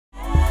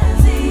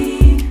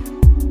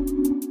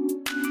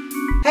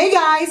Hey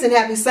guys, and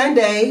happy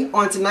Sunday.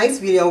 On tonight's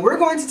video we're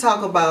going to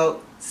talk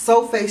about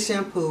SULFATE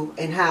shampoo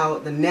and how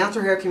the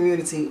natural hair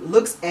community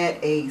looks at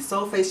a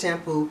SULFATE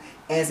shampoo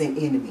as an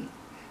enemy.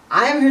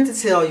 I am here to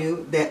tell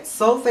you that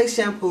SULFATE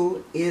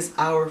shampoo is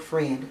our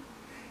friend.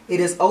 It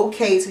is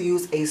okay to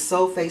use a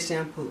SULFATE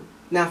shampoo.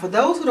 Now, for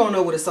those who don't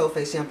know what a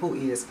SULFATE shampoo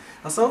is,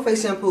 a SULFATE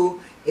shampoo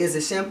is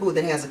a shampoo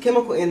that has a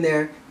chemical in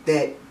there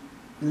that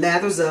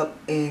lathers up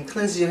and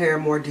cleanses your hair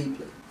more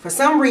deeply. For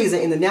some reason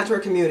in the natural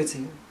hair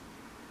community,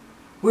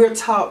 we're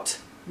taught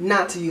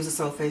not to use a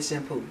SULFATE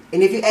shampoo.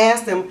 And if you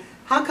ask them,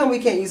 how come we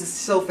can't use a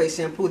SULFATE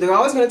shampoo? They're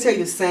always going to tell you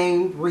the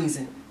same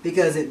reason.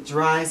 Because it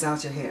dries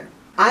out your hair.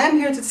 I am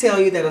here to tell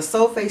you that a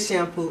SULFATE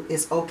shampoo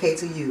is okay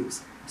to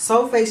use.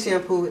 SULFATE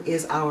shampoo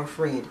is our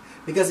friend.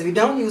 Because if you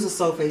don't use a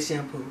SULFATE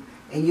shampoo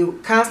and you're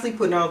constantly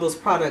putting all those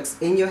products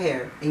in your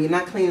hair and you're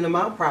not cleaning them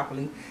out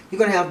properly, you're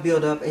going to have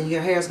buildup and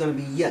your hair is going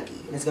to be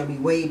yucky. And it's going to be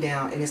weighed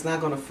down and it's not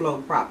going to flow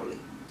properly.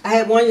 I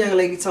had one young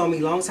lady told me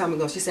a long time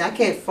ago, she said, I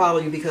can't follow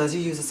you because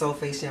you use a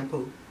SULFATE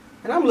shampoo.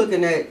 And I'm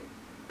looking at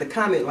the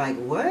comment like,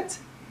 what?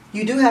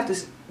 You do have to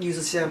use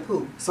a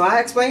shampoo. So I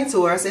explained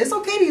to her, I said, it's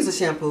okay to use a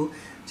shampoo.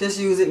 Just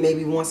use it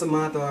maybe once a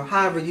month or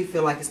however you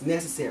feel like it's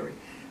necessary.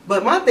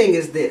 But my thing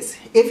is this,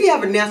 if you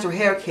have a natural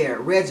hair care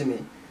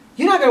regimen,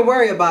 you're not going to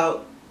worry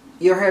about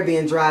your hair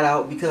being dried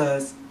out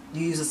because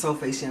you use a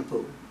SULFATE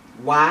shampoo.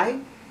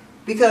 Why?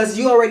 Because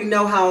you already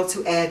know how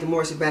to add the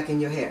moisture back in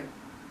your hair.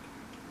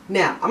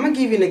 Now, I'm going to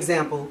give you an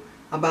example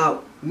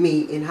about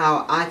me and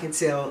how I can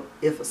tell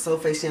if a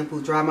SULFATE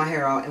shampoo dry my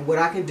hair out and what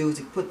I can do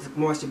to put the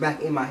moisture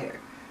back in my hair.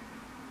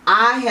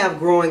 I have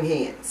growing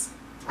hands.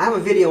 I have a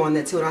video on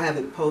that too and I have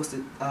it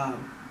posted.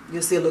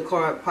 You'll see a little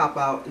card pop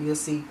out and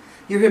you'll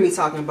hear me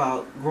talking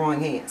about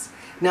growing hands.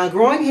 Now,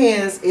 growing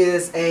hands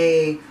is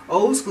a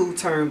old school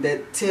term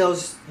that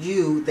tells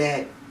you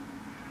that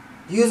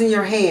using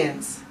your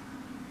hands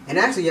and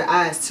actually your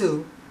eyes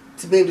too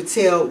to be able to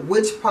tell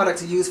which product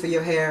to use for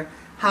your hair,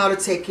 how to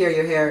take care of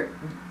your hair.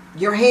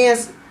 Your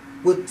hands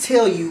will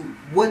tell you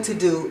what to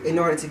do in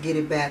order to get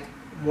it back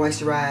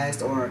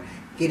moisturized or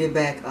get it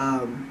back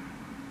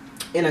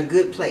in a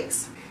good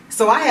place.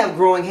 So I have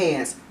growing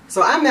hands.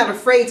 So I'm not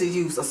afraid to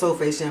use a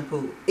SULFATE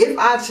shampoo. If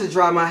I should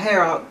dry my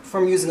hair out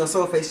from using a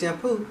SULFATE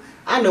shampoo,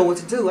 I know what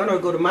to do. I know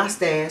to go to my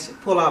stash,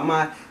 pull out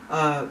my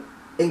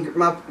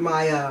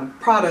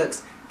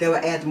products that will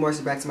add the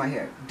moisture back to my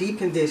hair. Deep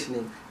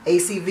conditioning,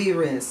 ACV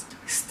rinse,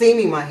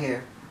 steaming my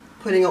hair,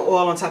 putting an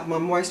oil on top of my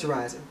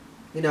moisturizer.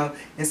 You know,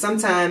 and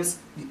sometimes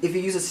if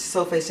you use a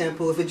SULFATE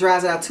shampoo, if it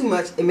dries it out too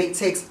much, it may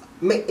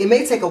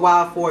take a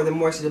while for the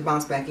moisture to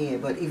bounce back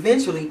in, but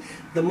eventually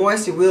the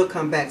moisture will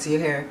come back to your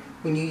hair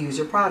when you use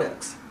your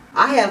products.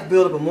 I have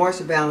built up a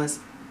moisture balance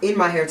in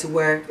my hair to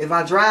where if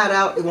I dry it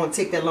out, it won't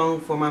take that long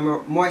for my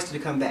moisture to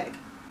come back.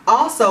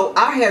 Also,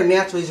 our hair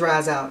naturally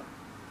dries out.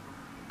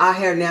 Our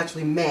hair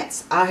naturally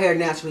mats. Our hair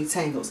naturally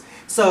tangles.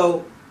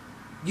 So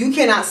you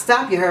cannot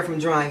stop your hair from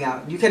drying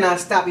out. You cannot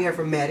stop your hair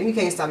from matting. You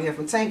can't stop your hair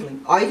from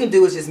tangling. All you can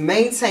do is just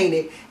maintain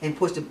it and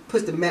push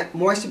the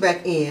moisture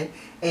back in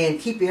and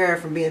keep your hair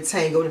from being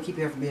tangled and keep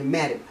your hair from being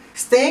matted.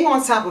 Staying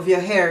on top of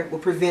your hair will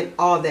prevent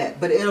all that,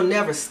 but it'll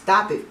never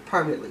stop it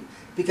permanently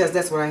because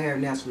that's what our hair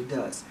naturally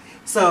does.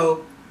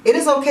 So it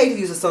is okay to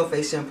use a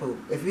SULFATE shampoo.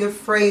 If you're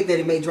afraid that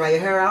it may dry your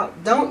hair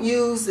out, don't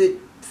use it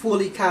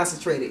fully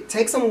concentrated.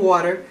 Take some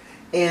water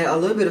and a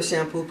little bit of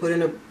shampoo, put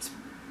in a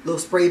little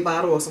spray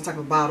bottle or some type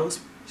of bottles,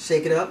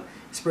 shake it up,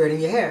 spray it in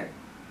your hair.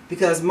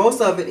 Because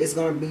most of it is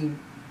going to be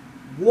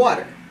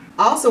water.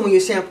 Also, when you're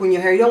shampooing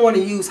your hair, you don't want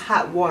to use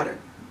hot water.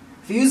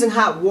 If you're using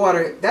hot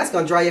water, that's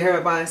going to dry your hair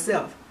out by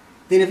itself.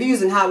 Then if you're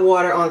using hot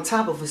water on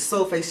top of a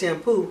SULFATE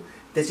shampoo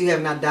that you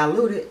have not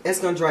diluted, that's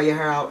going to dry your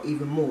hair out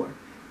even more.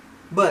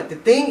 But the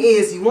thing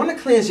is, you want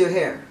to cleanse your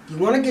hair. You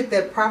want to get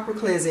that proper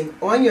cleansing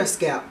on your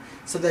scalp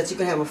so that you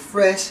can have a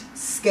fresh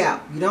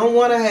scalp. You don't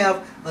want to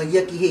have a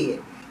yucky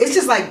head. It's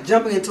just like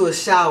jumping into a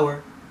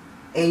shower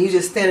and you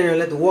just stand there and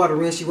let the water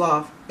rinse you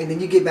off, and then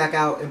you get back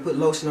out and put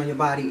lotion on your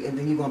body, and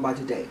then you go about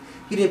your day.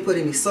 You didn't put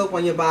any soap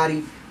on your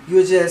body.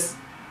 You're just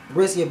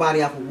rinsing your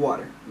body off with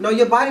water. No,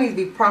 your body needs to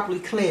be properly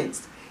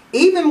cleansed.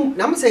 Even, I'm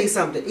going to tell you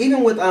something,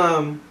 even with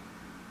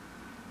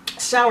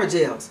shower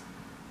gels.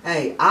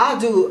 Hey, I'll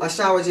do a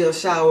shower gel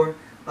shower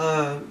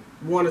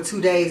 1 or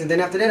 2 days, and then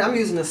after that I'm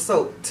using a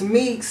soap. To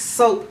me,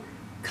 soap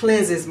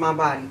cleanses my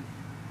body.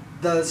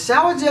 The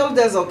shower gel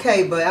does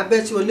okay, but I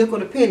bet you a nickel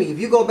and a penny, if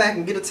you go back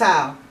and get a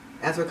towel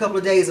after a couple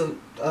of days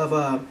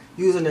of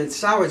using the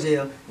shower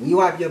gel and you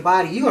wipe your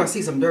body, you're going to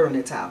see some dirt on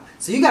that towel.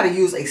 So you got to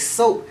use a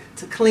soap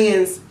to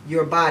cleanse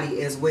your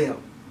body as well.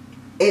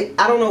 I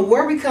don't know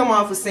where we come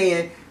off of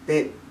saying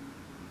that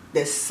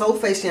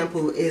SULFATE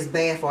shampoo is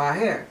bad for our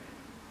hair.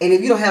 And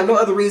if you don't have no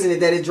other reason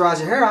that it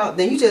dries your hair out,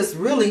 then you just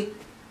really,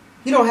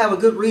 you don't have a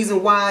good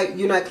reason why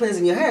you're not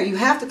cleansing your hair. You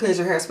have to cleanse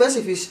your hair,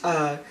 especially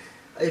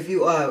if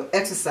you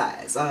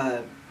exercise.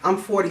 I'm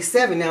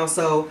 47 now,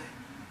 so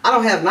I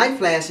don't have night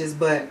flashes,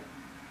 but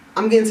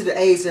I'm getting to the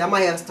age that I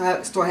might have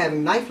to start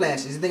having night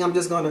flashes. You think I'm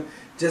just going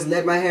to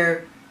let my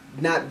hair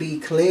not be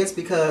cleansed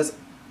because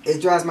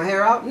it dries my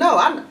hair out? No,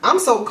 I'm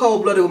so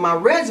cold-blooded with my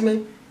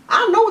regimen,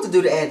 I know what to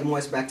do to add the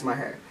moisture back to my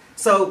hair.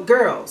 So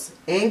girls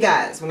and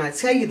guys, when I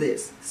tell you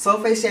this,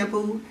 sulfate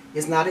shampoo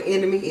is not an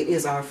enemy, it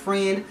is our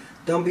friend.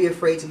 Don't be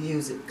afraid to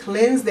use it.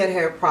 Cleanse that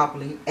hair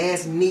properly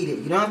as needed.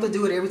 You don't have to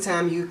do it every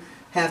time you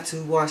have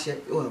to wash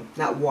it. Well,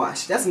 not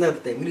wash. That's another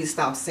thing. We need to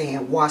stop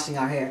saying washing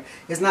our hair.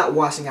 It's not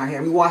washing our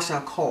hair. We wash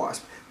our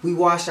cars. We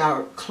wash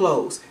our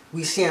clothes.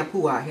 We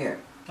shampoo our hair.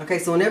 Okay,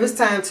 so whenever it's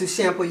time to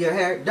shampoo your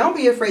hair, don't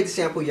be afraid to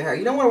shampoo your hair.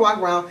 You don't want to walk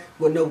around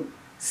with no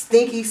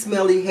stinky,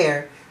 smelly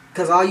hair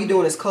because all you're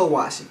doing is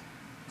co-washing.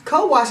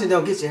 Co-washing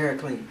don't get your hair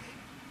clean.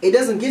 It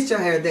doesn't get your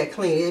hair that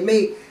clean.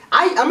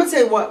 I'm going to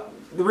tell you what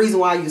the reason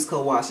why I use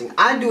co-washing.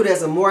 I do it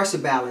as a moisture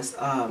balance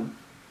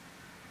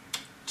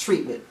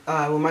treatment.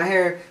 When my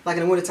hair, like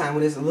in the wintertime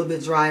when it's a little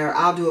bit drier,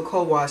 I'll do a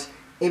co-wash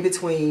in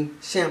between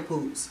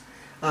shampoos.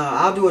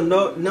 I'll do a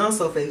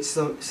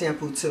non-sulfate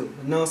shampoo too.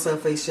 A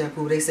non-sulfate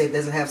shampoo, they say it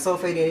doesn't have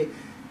sulfate in it.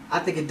 I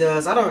think it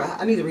does.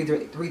 I need to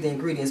read the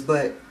ingredients,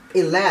 but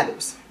it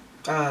lathers.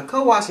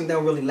 Co-washing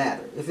don't really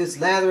lather. If it's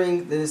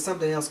lathering, then there's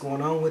something else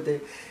going on with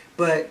it.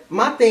 But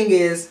my thing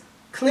is,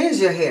 cleanse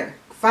your hair.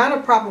 Find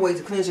a proper way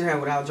to cleanse your hair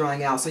without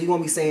drying out. So you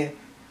won't be saying,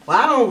 well,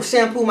 I don't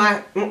shampoo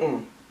my,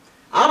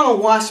 I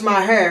don't wash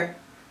my hair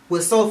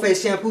with sulfate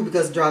shampoo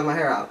because it dries my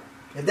hair out.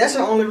 If that's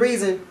your only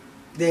reason,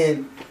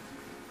 then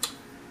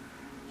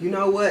you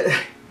know what?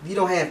 You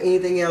don't have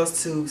anything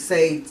else to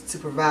say to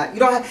provide. You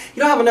don't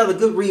have another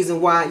good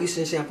reason why you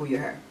shouldn't shampoo your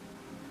hair.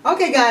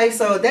 Okay guys,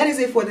 so that is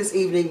it for this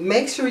evening.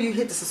 Make sure you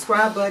hit the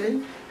subscribe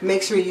button.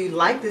 Make sure you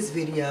like this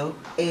video,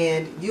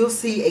 and you'll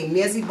see a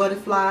Nezi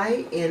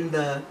butterfly in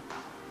the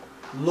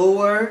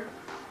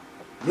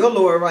your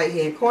lower right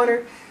hand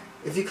corner.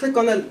 If you click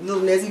on the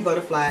little Nezi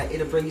butterfly,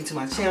 it'll bring you to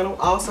my channel.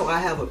 Also, I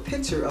have a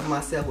picture of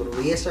myself with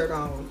a red shirt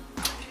on,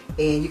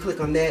 and you click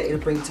on that, it'll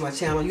bring you to my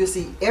channel. You'll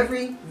see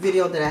every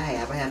video that I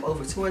have. I have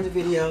over 200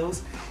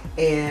 videos,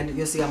 and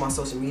you'll see all my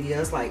social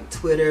medias like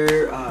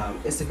Twitter,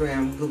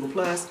 Instagram, Google+.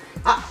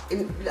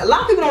 A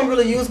lot of people don't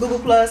really use Google+,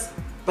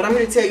 but I'm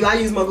going to tell you I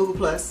use my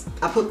Google+.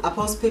 I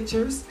post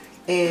pictures,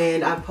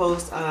 and I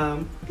post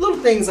little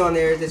things on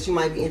there that you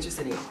might be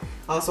interested in.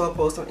 Also, I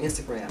post on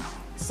Instagram.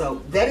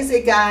 So that is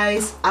it,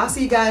 guys. I'll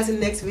see you guys in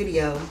the next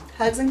video.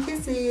 Hugs and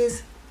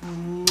kisses.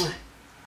 Mwah.